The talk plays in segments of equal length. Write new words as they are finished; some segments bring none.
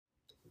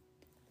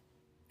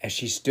As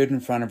she stood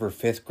in front of her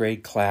 5th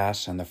grade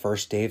class on the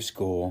first day of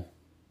school,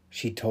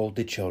 she told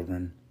the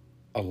children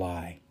a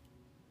lie.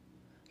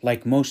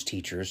 Like most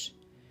teachers,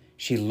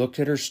 she looked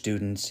at her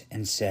students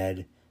and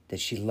said that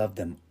she loved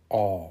them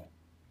all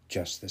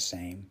just the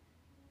same.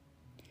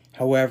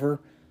 However,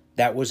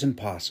 that was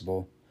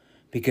impossible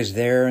because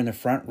there in the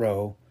front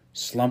row,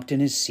 slumped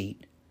in his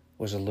seat,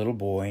 was a little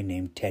boy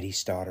named Teddy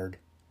Stoddard.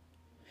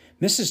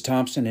 Mrs.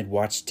 Thompson had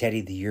watched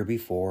Teddy the year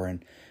before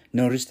and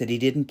noticed that he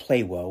didn't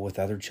play well with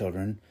other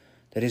children,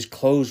 that his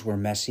clothes were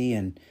messy,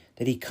 and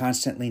that he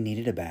constantly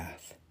needed a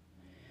bath.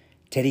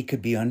 Teddy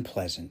could be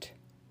unpleasant.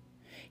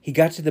 He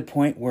got to the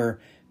point where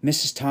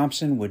Mrs.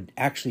 Thompson would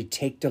actually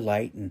take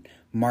delight in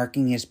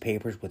marking his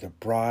papers with a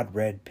broad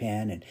red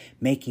pen and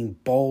making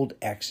bold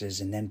X's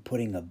and then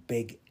putting a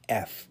big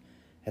F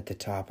at the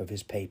top of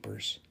his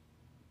papers.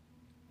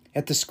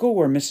 At the school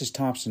where Mrs.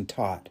 Thompson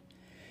taught,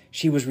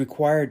 she was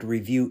required to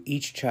review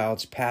each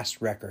child's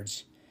past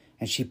records,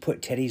 and she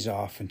put Teddy's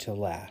off until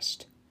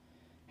last.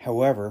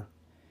 However,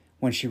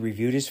 when she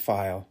reviewed his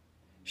file,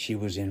 she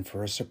was in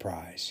for a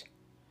surprise.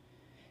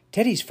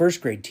 Teddy's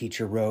 1st grade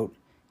teacher wrote,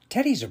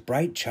 "Teddy's a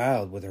bright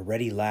child with a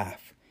ready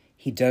laugh.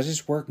 He does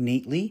his work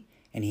neatly,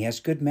 and he has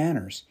good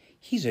manners.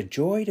 He's a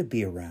joy to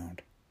be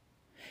around."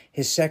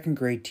 His 2nd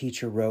grade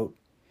teacher wrote,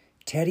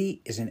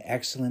 "Teddy is an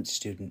excellent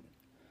student,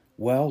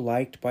 well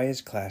liked by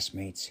his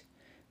classmates,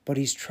 but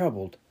he's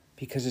troubled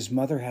because his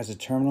mother has a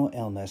terminal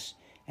illness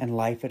and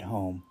life at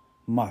home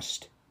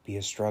must be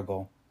a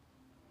struggle."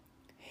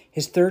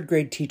 His 3rd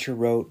grade teacher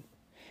wrote,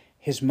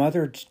 "His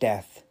mother's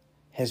death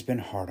has been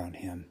hard on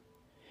him.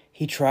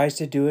 He tries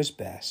to do his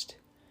best,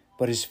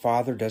 but his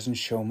father doesn't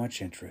show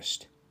much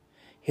interest.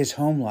 His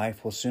home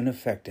life will soon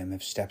affect him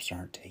if steps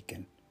aren't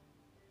taken."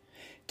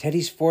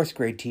 Teddy's 4th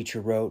grade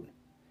teacher wrote,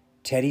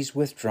 "Teddy's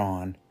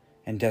withdrawn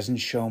and doesn't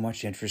show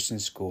much interest in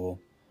school.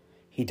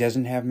 He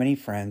doesn't have many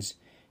friends,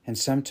 and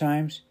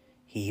sometimes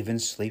he even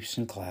sleeps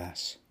in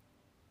class."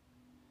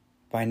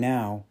 By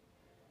now,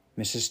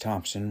 Mrs.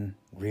 Thompson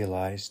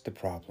realized the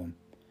problem,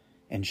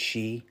 and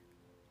she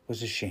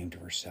was ashamed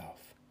of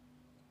herself.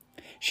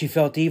 She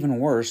felt even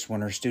worse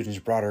when her students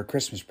brought her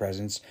Christmas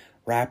presents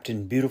wrapped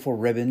in beautiful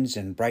ribbons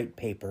and bright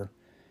paper,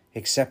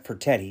 except for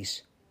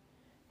Teddy's.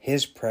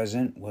 His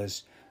present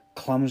was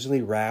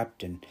clumsily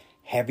wrapped in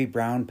heavy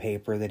brown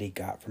paper that he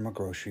got from a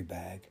grocery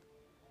bag.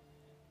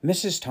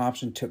 Mrs.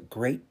 Thompson took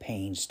great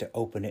pains to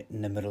open it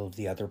in the middle of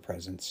the other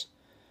presents.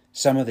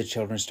 Some of the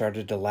children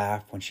started to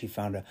laugh when she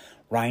found a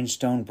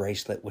rhinestone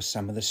bracelet with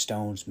some of the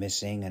stones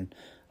missing and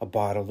a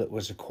bottle that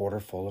was a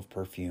quarter full of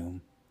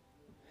perfume.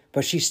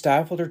 But she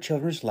stifled her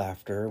children's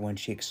laughter when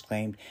she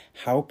exclaimed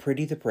how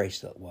pretty the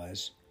bracelet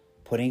was,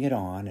 putting it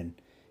on and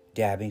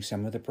dabbing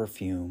some of the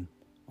perfume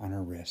on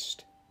her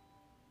wrist.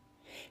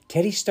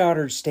 Teddy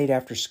Stoddard stayed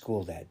after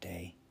school that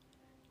day,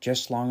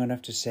 just long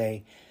enough to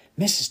say,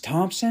 "Mrs.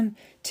 Thompson,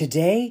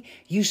 today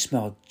you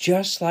smell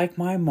just like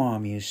my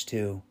mom used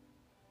to."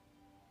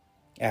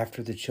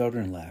 After the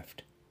children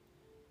left,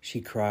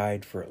 she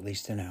cried for at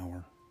least an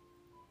hour.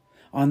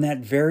 On that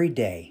very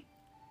day,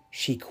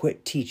 she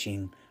quit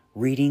teaching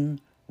reading,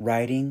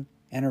 writing,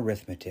 and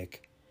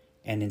arithmetic,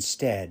 and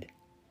instead,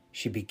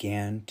 she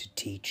began to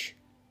teach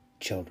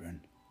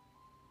children.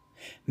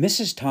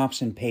 Mrs.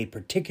 Thompson paid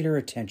particular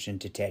attention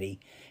to Teddy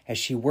as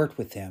she worked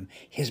with him.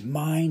 His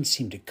mind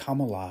seemed to come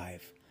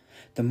alive.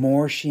 The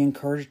more she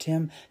encouraged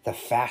him, the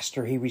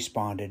faster he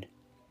responded.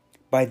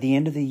 By the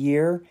end of the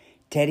year,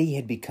 Teddy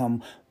had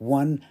become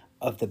one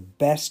of the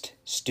best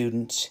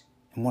students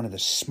and one of the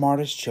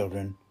smartest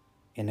children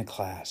in the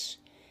class,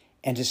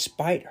 and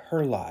despite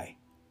her lie,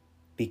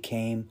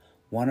 became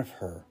one of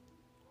her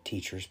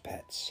teacher's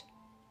pets.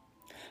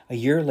 A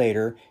year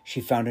later, she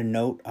found a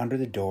note under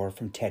the door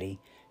from Teddy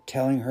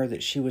telling her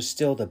that she was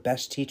still the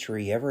best teacher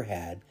he ever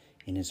had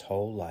in his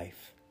whole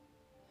life.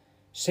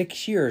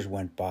 6 years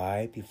went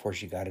by before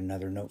she got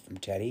another note from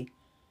Teddy.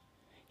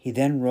 He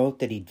then wrote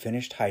that he'd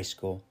finished high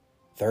school,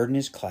 3rd in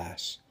his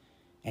class,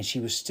 and she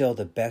was still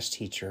the best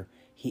teacher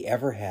he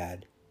ever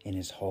had in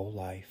his whole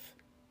life.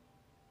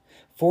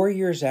 4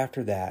 years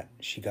after that,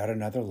 she got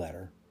another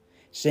letter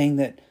saying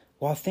that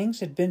while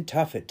things had been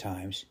tough at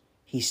times,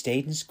 he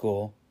stayed in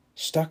school,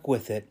 stuck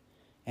with it,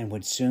 and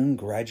would soon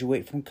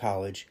graduate from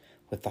college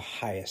with the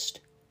highest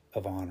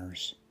of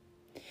honors.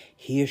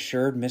 He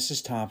assured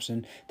Mrs.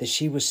 Thompson that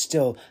she was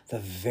still the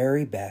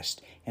very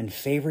best and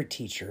favorite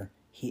teacher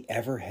he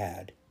ever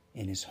had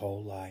in his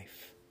whole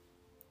life.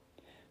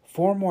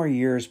 4 more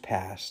years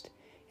passed,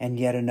 and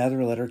yet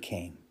another letter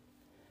came.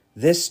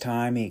 This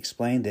time he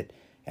explained that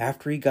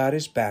after he got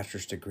his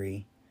bachelor's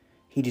degree,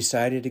 he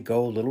decided to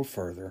go a little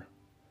further.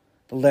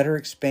 The letter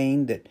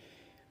explained that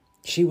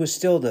she was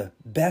still the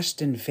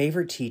best and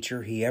favorite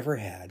teacher he ever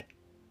had,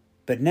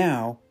 but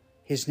now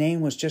his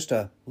name was just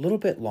a little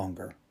bit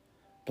longer.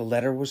 The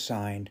letter was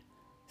signed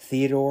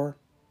Theodore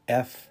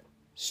F.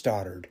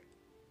 Stoddard,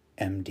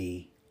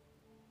 M.D.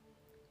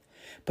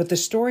 But the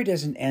story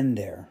doesn't end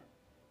there.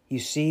 You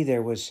see,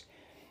 there was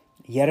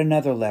yet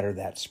another letter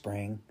that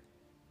spring.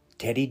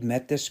 Teddy'd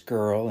met this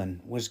girl and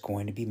was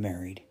going to be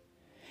married.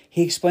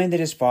 He explained that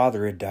his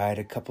father had died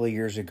a couple of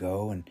years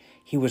ago, and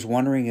he was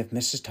wondering if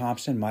Mrs.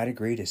 Thompson might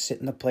agree to sit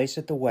in the place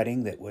at the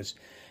wedding that was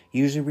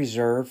usually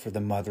reserved for the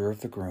mother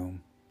of the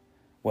groom.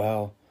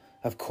 Well,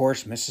 of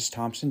course Mrs.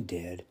 Thompson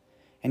did,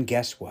 and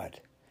guess what?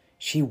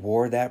 She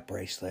wore that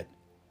bracelet,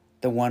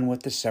 the one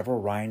with the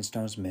several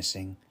rhinestones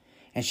missing,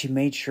 and she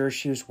made sure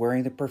she was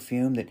wearing the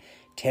perfume that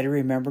Teddy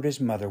remembered his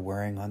mother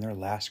wearing on their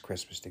last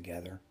Christmas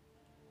together.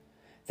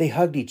 They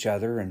hugged each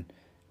other, and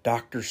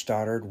Dr.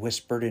 Stoddard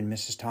whispered in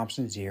Mrs.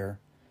 Thompson's ear,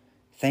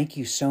 "Thank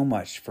you so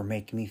much for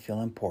making me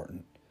feel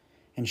important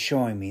and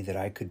showing me that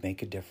I could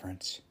make a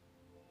difference."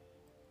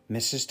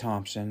 Mrs.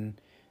 Thompson,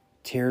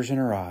 tears in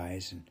her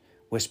eyes, and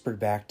whispered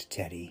back to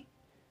Teddy,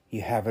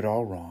 "You have it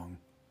all wrong.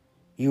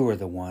 You are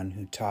the one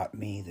who taught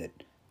me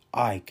that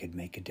I could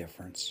make a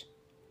difference.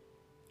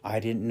 I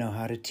didn't know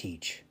how to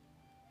teach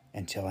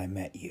until I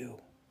met you."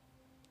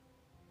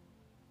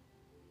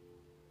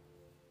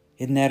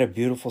 Isn't that a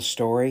beautiful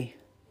story?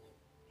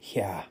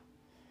 Yeah,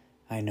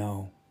 I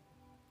know.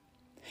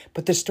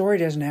 But the story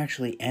doesn't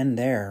actually end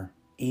there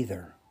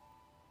either.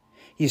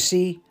 You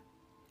see,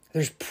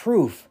 there's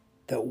proof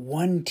that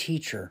one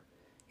teacher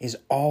is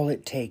all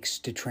it takes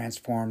to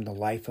transform the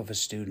life of a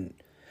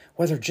student,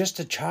 whether just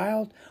a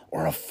child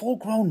or a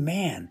full-grown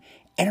man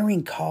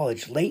entering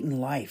college late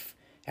in life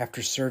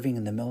after serving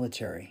in the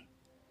military.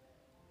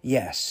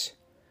 Yes,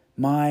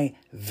 my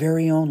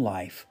very own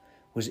life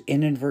was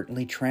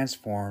inadvertently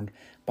transformed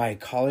by a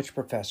college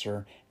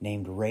professor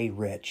named Ray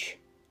Rich.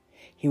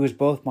 He was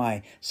both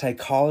my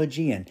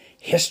psychology and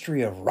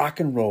history of rock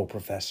and roll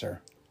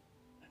professor.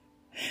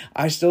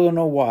 I still don't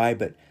know why,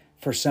 but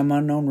for some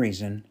unknown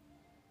reason,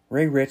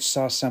 Ray Rich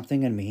saw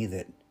something in me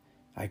that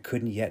I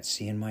couldn't yet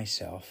see in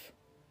myself.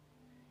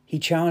 He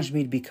challenged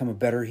me to become a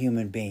better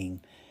human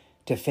being,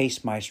 to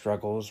face my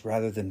struggles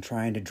rather than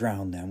trying to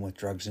drown them with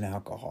drugs and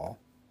alcohol.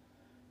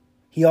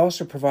 He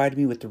also provided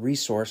me with the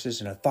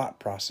resources and a thought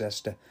process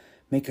to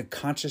make a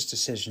conscious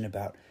decision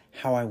about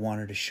how I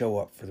wanted to show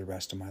up for the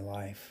rest of my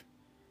life.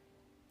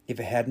 If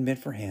it hadn't been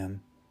for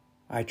him,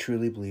 I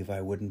truly believe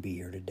I wouldn't be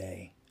here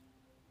today.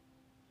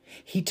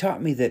 He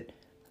taught me that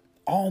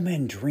all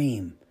men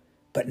dream,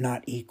 but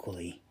not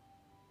equally.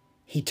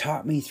 He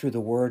taught me through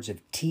the words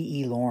of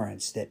T.E.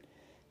 Lawrence that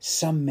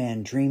some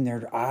men dream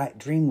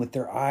with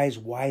their eyes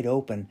wide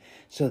open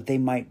so that they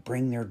might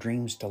bring their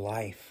dreams to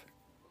life.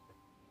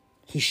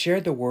 He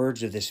shared the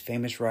words of this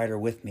famous writer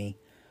with me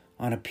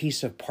on a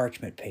piece of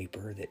parchment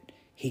paper that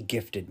he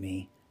gifted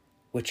me,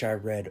 which I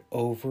read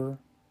over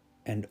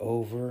and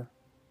over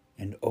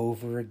and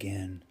over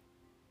again.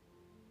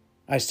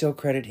 I still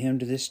credit him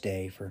to this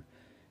day for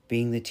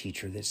being the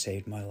teacher that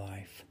saved my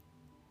life.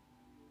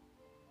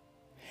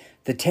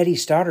 The Teddy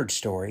Stoddard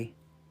story,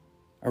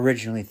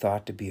 originally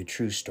thought to be a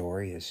true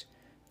story, is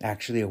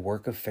actually a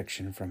work of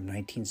fiction from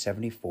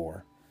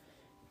 1974,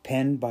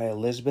 penned by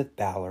Elizabeth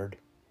Ballard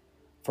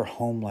for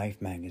Home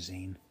Life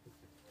magazine.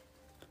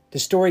 The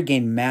story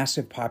gained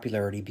massive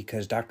popularity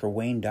because Dr.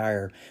 Wayne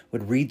Dyer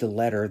would read the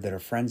letter that a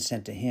friend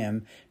sent to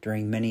him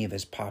during many of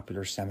his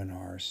popular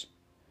seminars.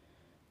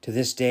 To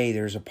this day,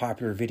 there's a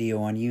popular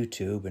video on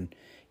YouTube, and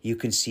you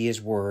can see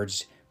his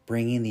words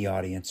bringing the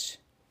audience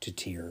to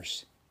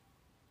tears.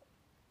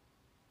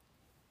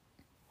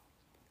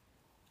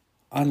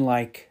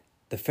 Unlike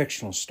the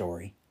fictional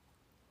story,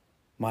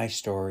 my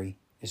story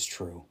is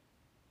true,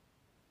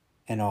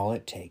 and all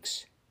it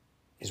takes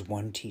is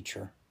one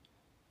teacher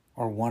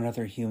or one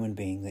other human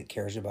being that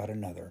cares about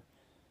another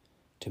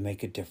to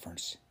make a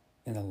difference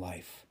in the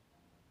life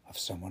of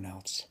someone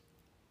else.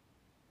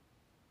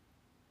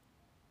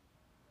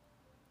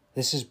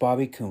 This is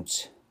Bobby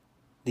Kountz,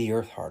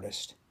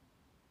 TheEarthHeARTist,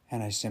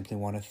 and I simply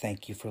want to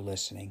thank you for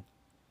listening.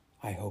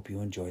 I hope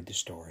you enjoyed the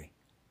story.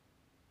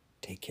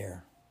 Take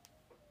care.